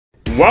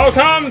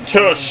Welcome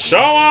to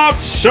Show-Off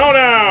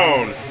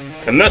Showdown!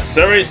 In this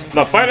series,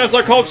 the fighters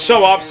are called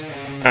Show-Offs,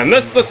 and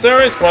this is the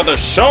series for the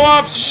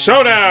Show-Off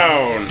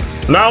Showdown!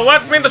 Now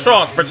let's meet the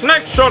Show-Offs for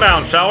tonight's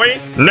showdown, shall we?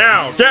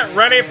 Now, get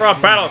ready for a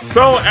battle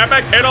so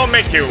epic it'll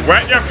make you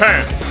wet your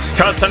pants!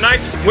 Cause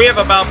tonight, we have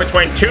a battle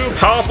between two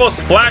powerful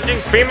splashing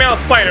female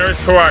fighters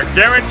who are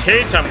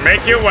guaranteed to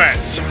make you wet!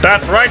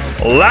 That's right,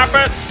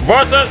 Lapis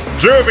vs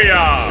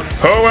Juvia!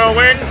 Who will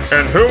win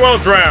and who will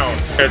drown?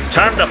 It's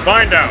time to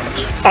find out!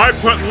 I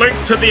put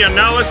links to the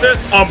analysis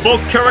on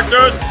both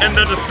characters in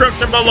the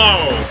description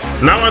below!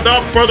 Now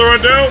without further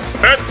ado,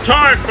 it's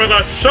time for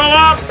the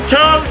Show-Off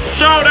to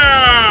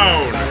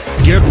Showdown!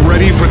 Get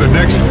ready for the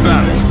next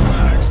battle.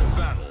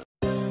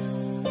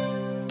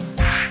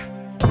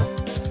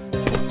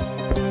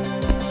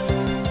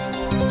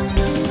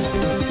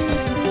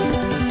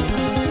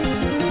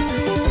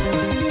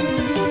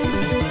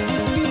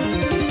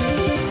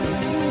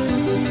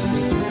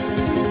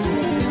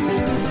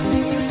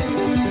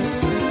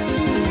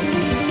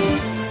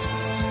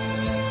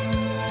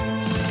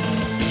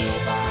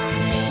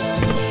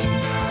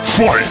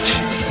 Fight!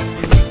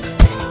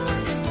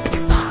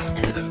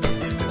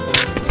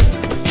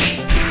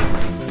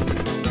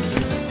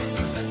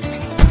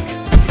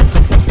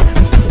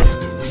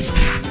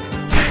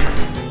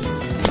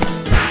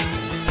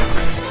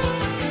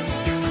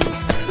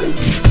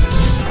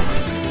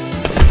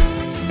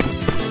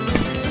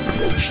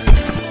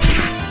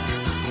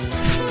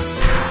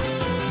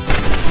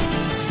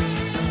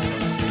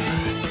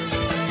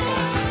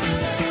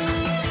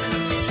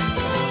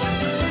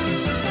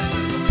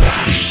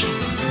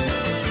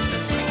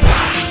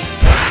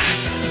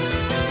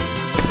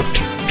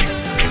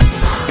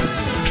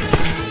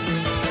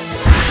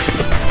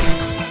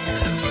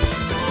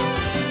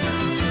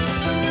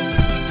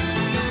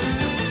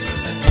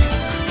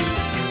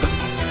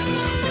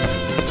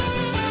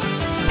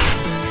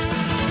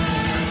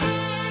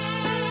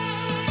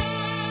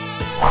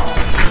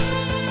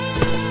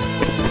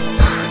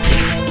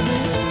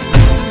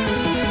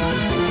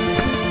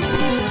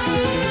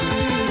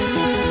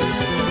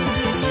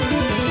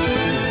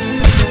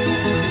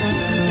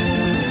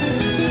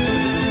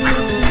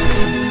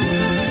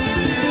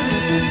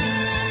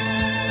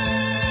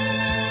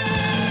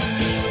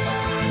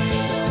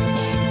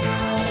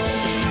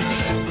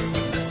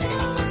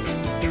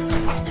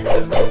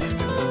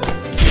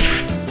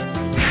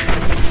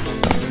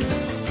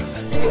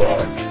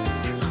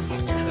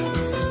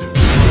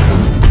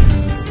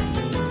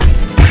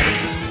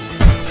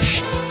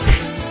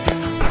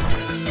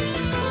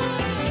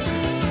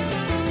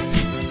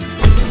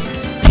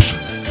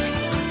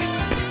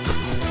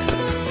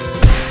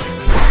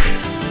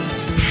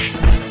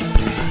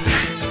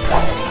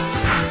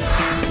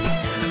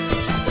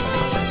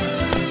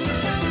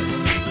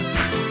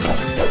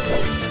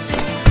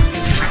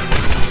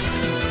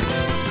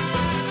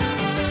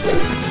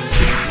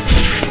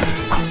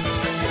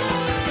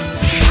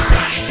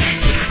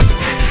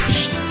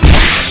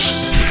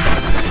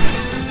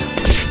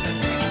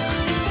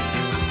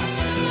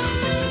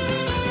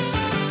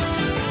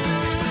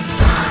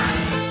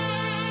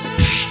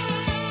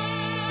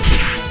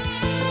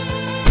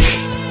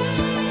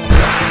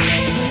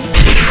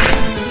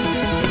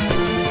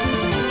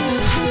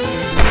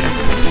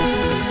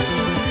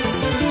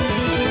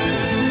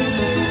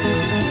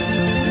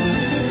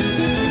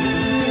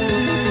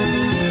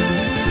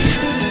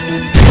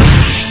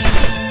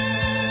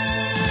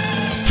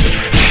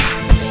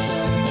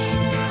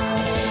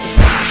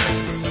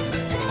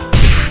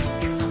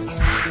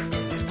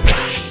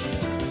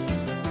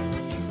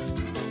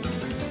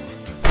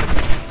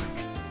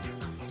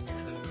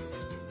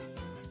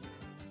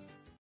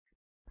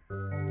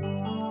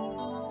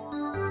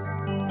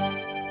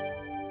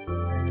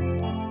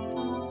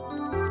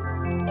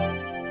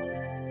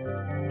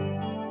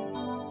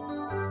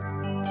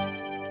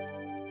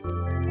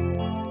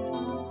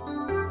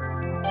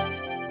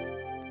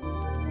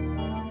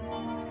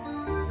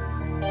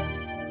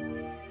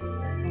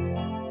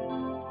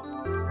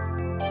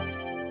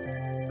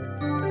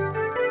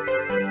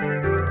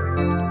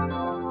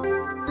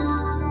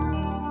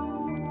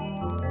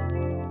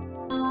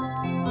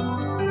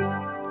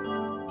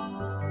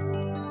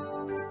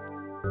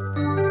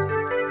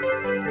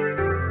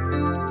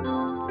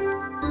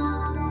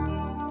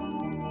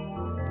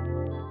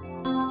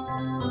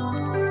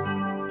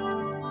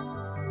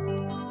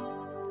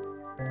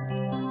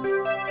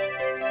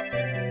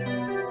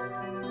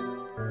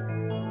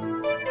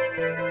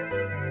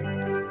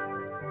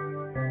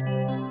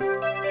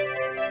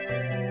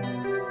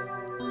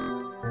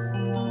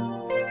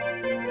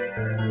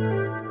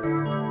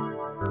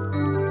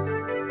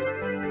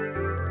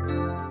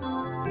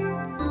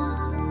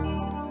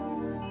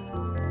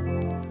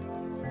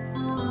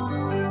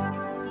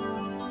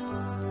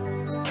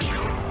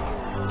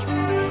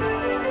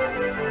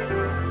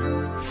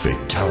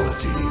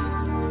 Fatality.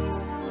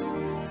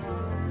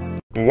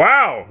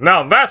 Wow,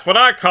 now that's what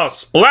I call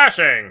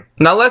splashing!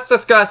 Now let's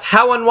discuss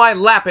how and why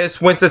Lapis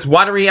wins this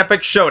watery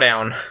epic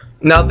showdown.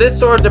 Now this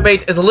sort of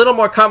debate is a little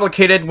more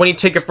complicated when you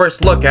take a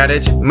first look at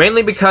it,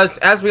 mainly because,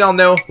 as we all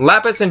know,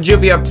 Lapis and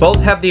Juvia both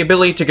have the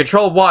ability to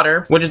control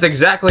water, which is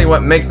exactly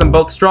what makes them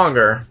both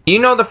stronger. You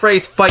know the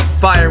phrase fight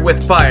fire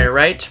with fire,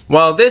 right?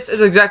 Well, this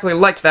is exactly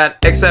like that,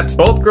 except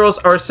both girls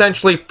are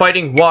essentially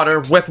fighting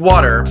water with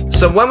water.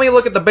 So when we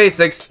look at the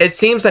basics, it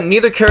seems that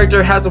neither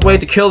character has a way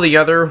to kill the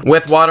other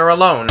with water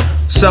alone.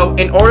 So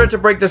in order to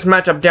break this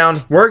matchup down,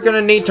 we're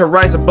gonna need to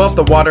rise above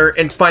the water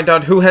and find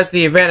out who has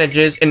the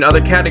advantages in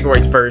other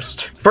categories first.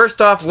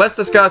 First off, let's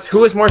discuss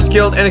who is more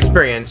skilled and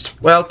experienced.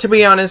 Well, to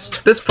be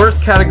honest, this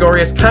first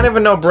category is kind of a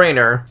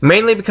no-brainer,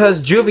 mainly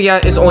because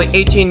Juvia is only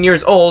 18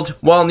 years old,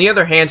 while on the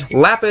other hand,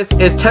 Lapis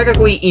is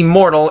technically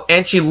immortal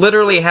and she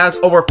literally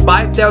has over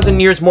 5,000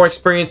 years more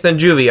experience than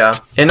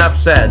Juvia. Enough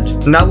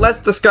said. Now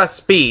let's discuss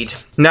speed.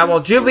 Now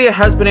while Juvia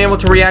has been able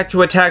to react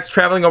to attacks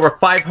traveling over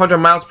 500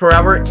 miles per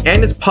hour,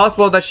 and it's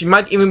possible that she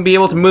might even be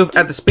able to move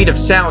at the speed of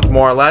sound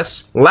more or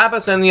less,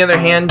 Lapis on the other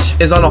hand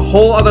is on a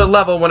whole other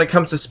level when it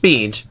comes to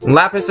speed.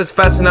 Lapis is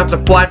fast enough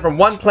to fly from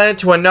one planet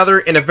to another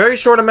in a very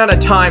short amount of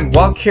time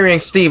while carrying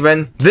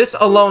Steven. This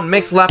alone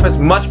makes Lapis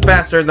much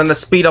faster than the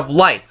speed of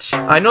light.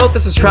 I know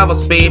this is travel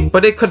speed,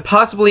 but it could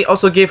possibly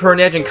also give her an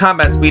edge in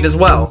combat speed as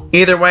well.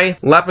 Either way,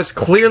 Lapis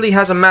clearly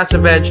has a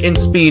massive edge in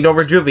speed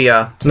over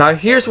Juvia. Now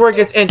here's where it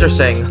gets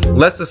interesting.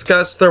 Let's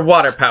discuss their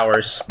water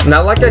powers.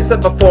 Now like I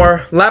said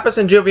before, Lapis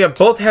and Juvia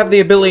both have the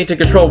ability to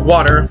control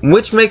water,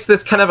 which makes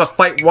this kind of a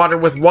fight water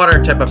with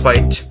water type of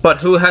fight. But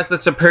who has the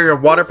superior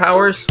water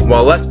powers?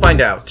 Well, let's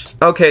find out.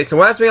 Okay,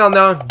 so as we all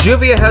know,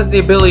 Juvia has the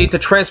ability to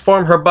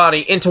transform her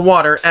body into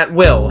water at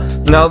will.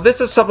 Now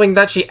this is something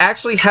that she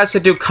actually has to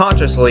do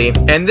consciously,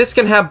 and this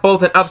can have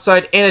both an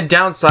upside and a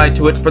downside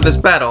to it for this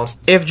battle.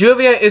 If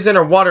Juvia is in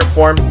her water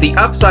form, the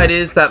upside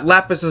is that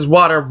Lapis's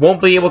water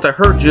won't be able to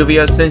hurt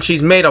Juvia since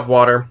she's made of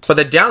water. But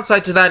the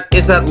downside to that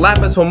is that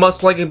Lapis will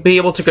most likely be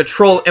able to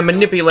control and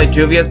manipulate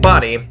Juvia's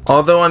body.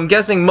 Although I'm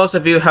guessing most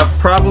of you have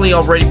probably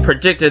already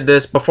predicted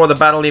this before the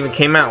battle even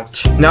came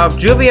out. Now if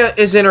Juvia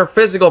is in her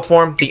physical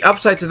form, the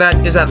upside to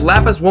that is that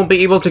Lapis won't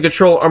be able to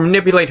control or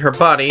manipulate her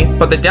body,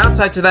 but the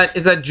downside to that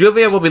is that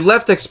Juvia will be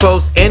left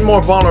exposed and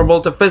more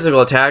vulnerable to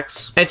physical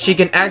attacks, and she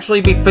can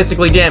actually be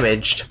physically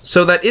damaged.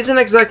 So that isn't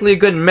exactly a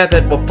good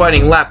method for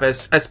fighting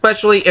Lapis,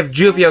 especially if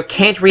Juvia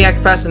can't react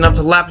fast enough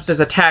to Lapis's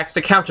attacks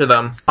to counter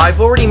them.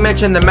 I've already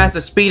mentioned the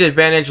massive speed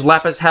advantage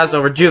Lapis has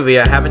over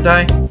Juvia, haven't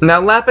I?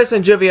 Now Lapis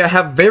and Juvia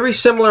have very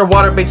similar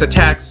water-based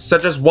attacks,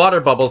 such as water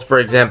bubbles for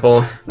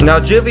example. Now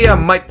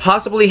Juvia might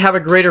possibly have a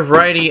greater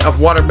variety of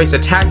water-based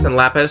attacks than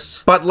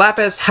Lapis, but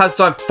Lapis has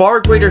done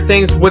far greater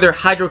things with her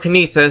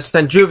hydrokinesis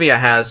than Juvia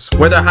has.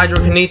 With her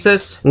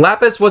hydrokinesis,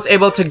 Lapis was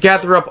able to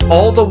gather up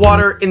all the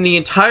water in the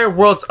entire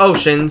world's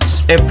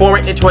oceans and form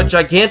it into a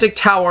gigantic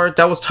tower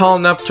that was tall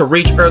enough to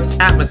reach Earth's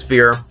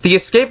atmosphere. The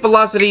escape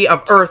velocity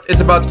of Earth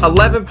is about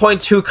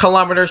 11.2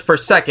 kilometers per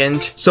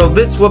second, so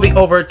this will be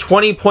over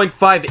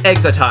 20.5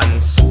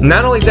 exatons.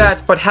 Not only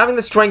that, but having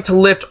the strength to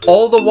lift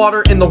all the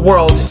water in the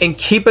world and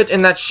keep it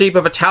in that shape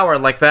of a tower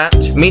like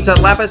that means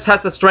that Lapis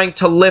has the strength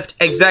to lift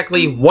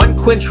exactly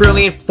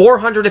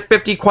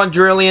 1,450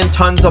 quadrillion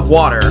tons of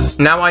water.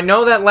 Now I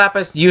know that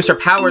Lapis used her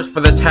powers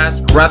for this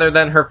task rather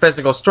than her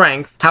physical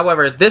strength.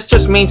 However, this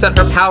just means that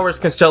her powers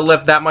can still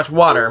lift that much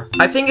water.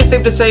 I think it's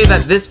safe to say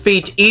that this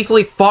feat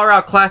easily far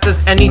outclasses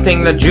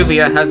anything that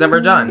Juvia has ever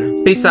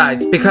done.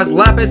 Besides, because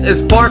Lapis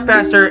is far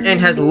faster and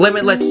has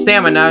limitless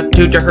stamina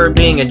due to her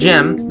being a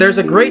gem, there's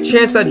a great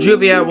chance that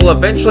Juvia will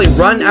eventually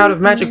run out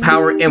of magic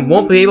power and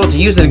won't be able to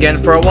use it again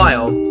for a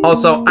while.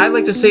 Also, I'd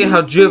like to see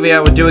how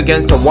Juvia would do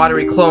against a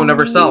watery clone of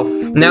herself.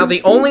 Now,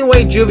 the only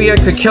way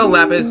Juvia could kill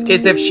Lapis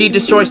is if she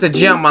destroys the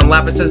gem on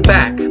Lapis's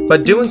back,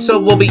 but doing so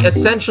will be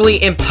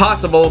essentially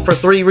impossible for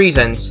 3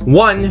 reasons.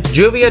 1,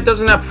 Juvia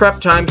doesn't have prep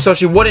time, so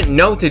she wouldn't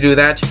know to do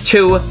that.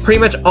 2, pretty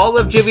much all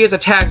of Juvia's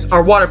attacks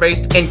are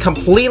water-based and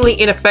completely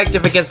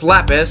ineffective against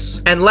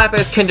Lapis, and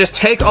Lapis can just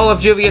take all of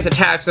Juvia's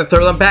attacks and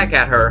throw them back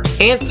at her.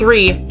 And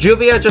 3,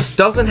 Juvia just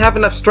doesn't have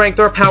enough strength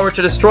or power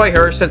to destroy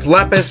her since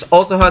Lapis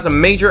also has a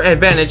major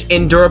advantage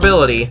in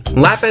durability.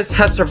 Lapis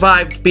has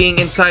survived being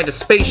inside a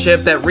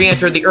spaceship that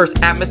re-entered the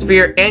Earth's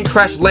atmosphere and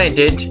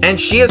crash-landed, and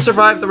she has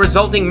survived the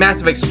resulting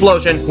massive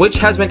explosion, which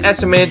has been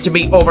estimated to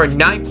be over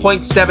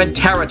 9.7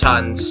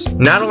 teratons.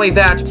 Not only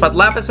that, but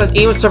Lapis has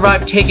even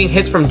survived taking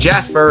hits from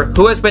Jasper,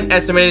 who has been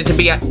estimated to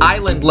be at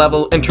island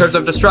level in terms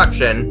of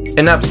destruction.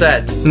 Enough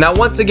said. Now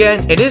once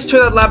again, it is true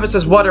that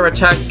Lapis's water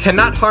attacks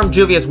cannot harm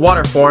Juvia's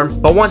water form,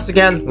 but once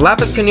again,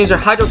 Lapis can use her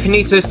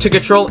hydrokinesis to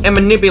control and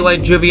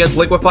manipulate Juvia's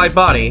liquefied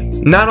body.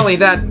 Not only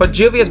that, but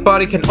Juvia's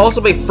body can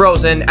also be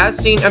frozen, as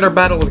seen in her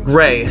battle with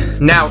Gray.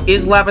 Now,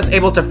 is Lapis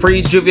able to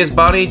freeze Juvia's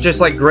body just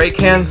like Gray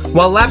can?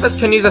 Well, Lapis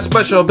can use a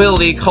special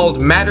ability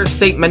called Matter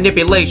State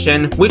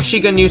Manipulation, which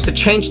she can use to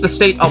change the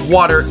state of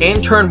water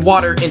and turn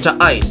water into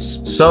ice.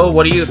 So,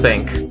 what do you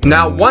think?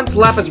 Now, once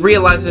Lapis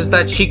realizes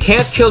that she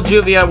can't kill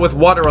Juvia with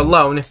water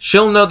alone,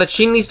 she'll know that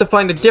she needs to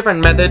find a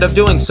different method of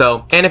doing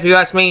so. And if you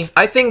ask ask me,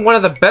 I think one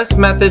of the best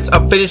methods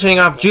of finishing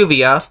off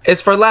Juvia is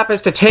for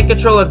Lapis to take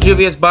control of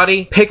Juvia's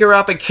body, pick her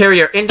up and carry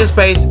her into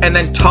space, and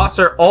then toss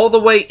her all the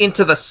way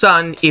into the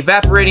sun,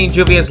 evaporating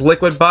Juvia's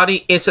liquid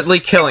body, instantly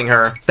killing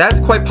her. That's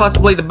quite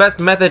possibly the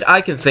best method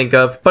I can think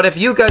of, but if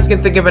you guys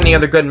can think of any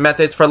other good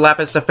methods for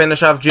Lapis to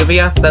finish off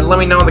Juvia, then let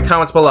me know in the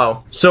comments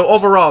below. So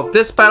overall,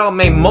 this battle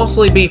may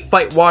mostly be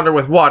fight water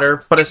with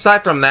water, but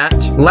aside from that,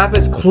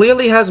 Lapis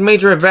clearly has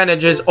major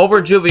advantages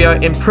over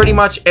Juvia in pretty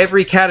much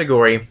every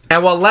category.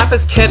 And while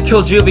Lapis can't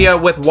kill Juvia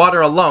with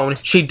water alone,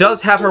 she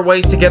does have her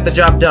ways to get the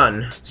job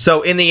done.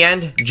 So in the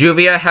end,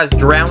 Juvia has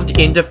drowned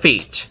in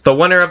defeat. The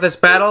winner of this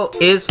battle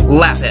is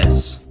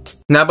Lapis.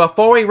 Now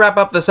before we wrap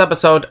up this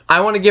episode,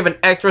 I want to give an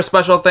extra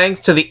special thanks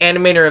to the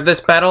animator of this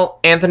battle,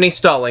 Anthuny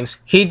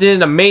Stallings. He did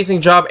an amazing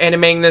job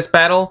animating this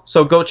battle,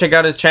 so go check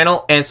out his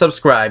channel and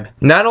subscribe.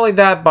 Not only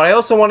that, but I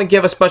also want to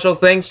give a special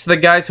thanks to the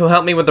guys who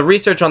helped me with the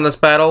research on this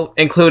battle,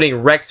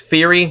 including Rex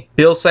Fury,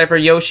 Bill Cypher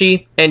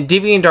Yoshi, and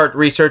Deviantart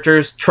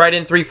Researchers,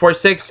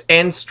 Trident346,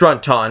 and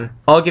Strunton.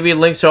 I'll give you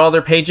links to all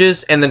their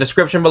pages in the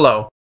description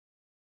below.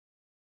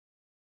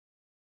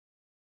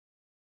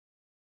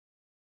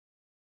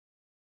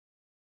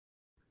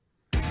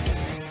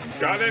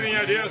 Got any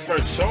ideas for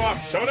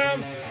Show-Off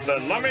Showdown?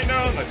 Then let me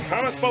know in the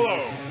comments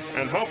below,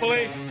 and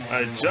hopefully,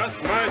 I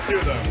just might do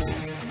them.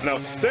 Now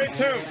stay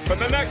tuned for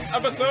the next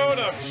episode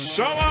of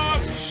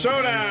Show-Off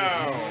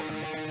Showdown!